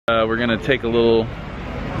We're gonna take a little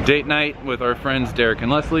date night with our friends Derek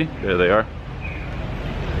and Leslie. There they are.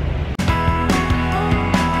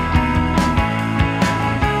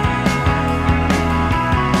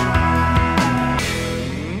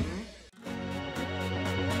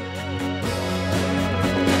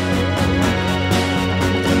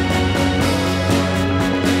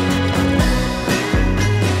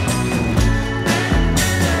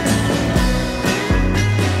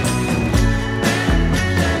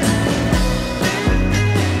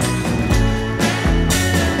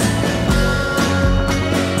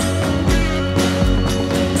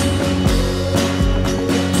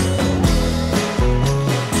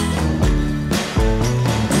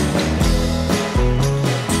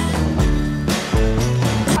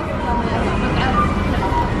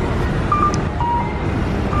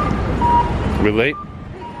 We late?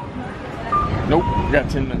 Nope, we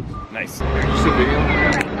got 10 minutes. Nice. Did you see video?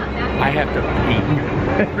 I have to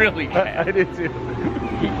pee. Really bad. I did too.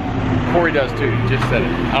 Cory does too, he just said it.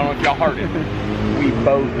 I don't know if y'all heard it. We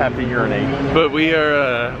both have to urinate. But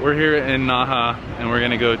we're here in Naha and we're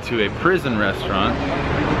gonna go to a prison restaurant.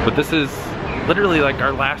 But this is literally like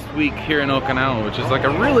our last week here in Okinawa, which is like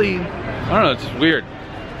a really, I don't know, it's just weird.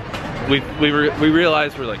 We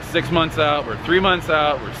realized we're like 6 months out, we're 3 months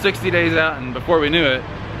out, we're 60 days out, and before we knew it,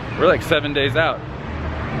 we're like 7 days out.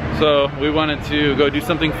 So we wanted to go do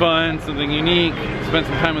something fun, something unique, spend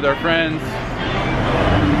some time with our friends.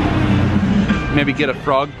 Maybe get a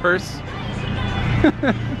frog purse.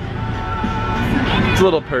 It's a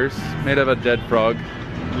little purse made of a dead frog.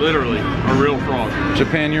 Literally, a real frog.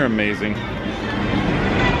 Japan, you're amazing.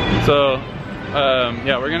 So,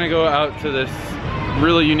 yeah, we're gonna go out to this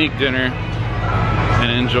really unique dinner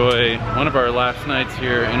and enjoy one of our last nights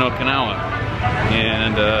here in Okinawa.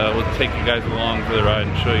 And we'll take you guys along for the ride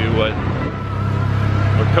and show you what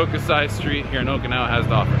Kokusai Street here in Okinawa has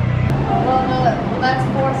to offer. Well, no, that's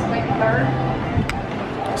forced like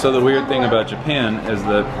third. So the weird thing about Japan is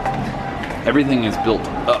that everything is built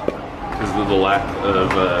up because of the lack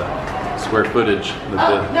of square footage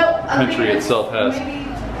that the country itself has.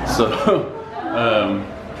 So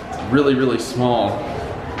really, really small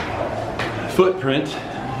footprint,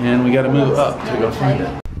 and we got to move up to go find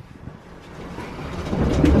it.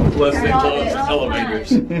 Leslie loves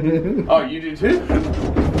elevators. Oh, you do too?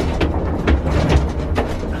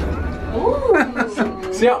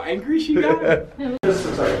 Ooh. See how angry she got? This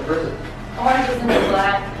looks like a prison. Orange is in the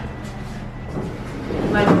black.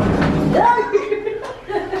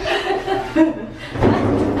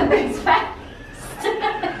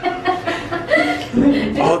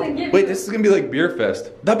 Oh, wait, this is gonna be like Beer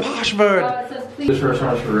Fest. The Posh Bird! This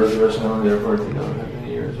restaurant is for reservation only, therefore if you don't have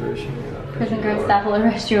any reservation, Prison guard staff will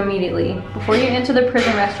arrest you immediately. Before you enter the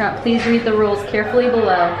prison restaurant, please read the rules carefully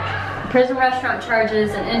below. The prison restaurant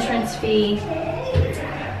charges an entrance fee.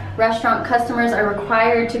 Restaurant customers are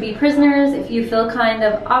required to be prisoners. If you feel kind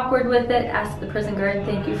of awkward with it, ask the prison guard.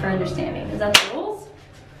 Thank you for understanding. Is that the rules?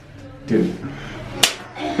 Dude.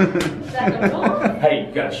 Is that the rules? Hey,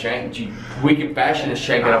 you gotta shank. We can fashion and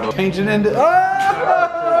shank it up. Changing into.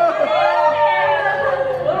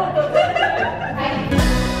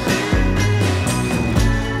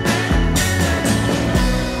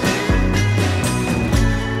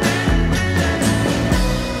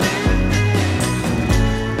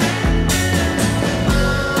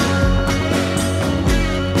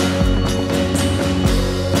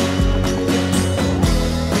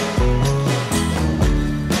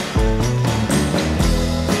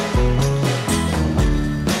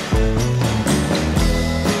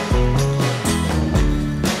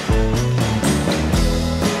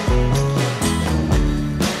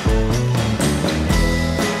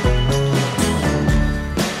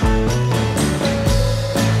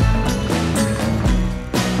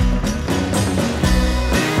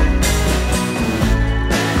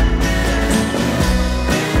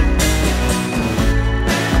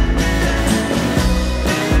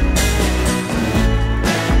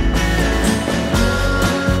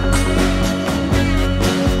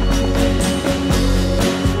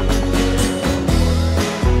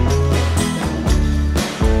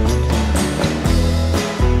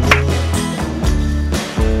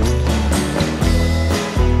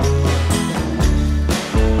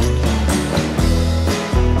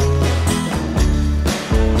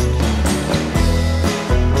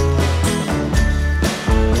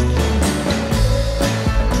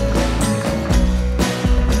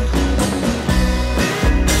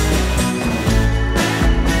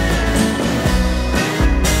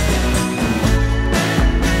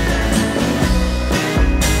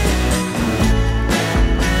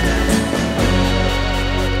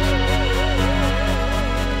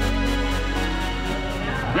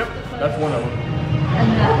 That's one of them.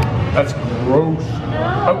 That's gross.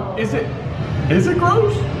 Oh, is it? Is it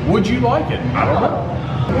gross? Would you like it? I don't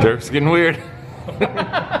know. Dirk's getting weird. I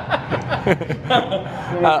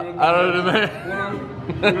don't know, man.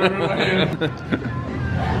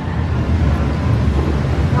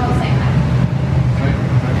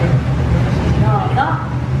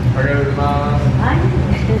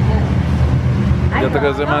 Arigatou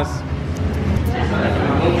gozaimasu.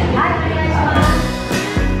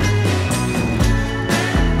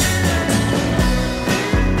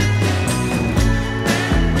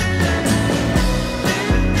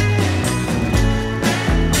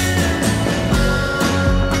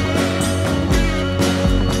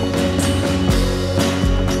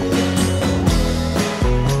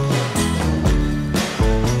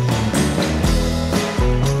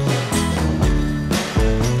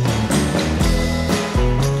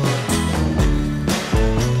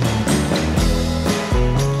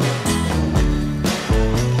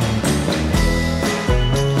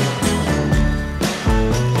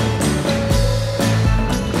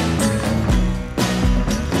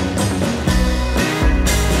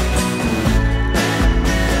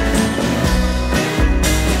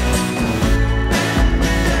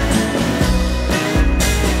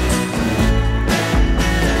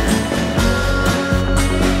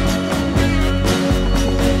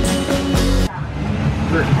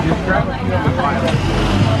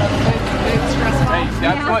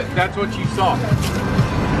 Hey, that's what you saw.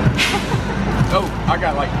 Oh, I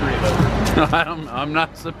got like 3 of those. I'm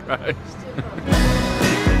not surprised.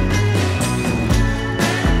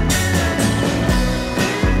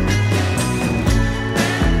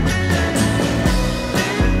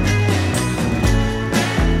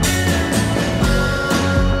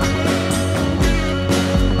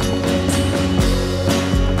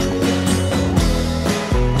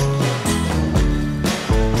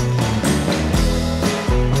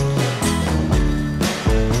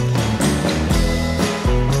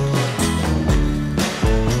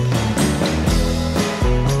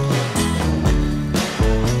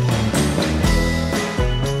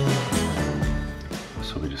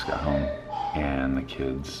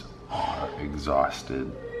 Kids are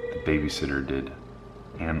exhausted. The babysitter did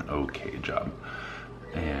an okay job,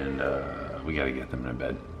 and we got to get them to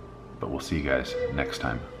bed. But we'll see you guys next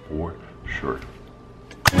time for sure.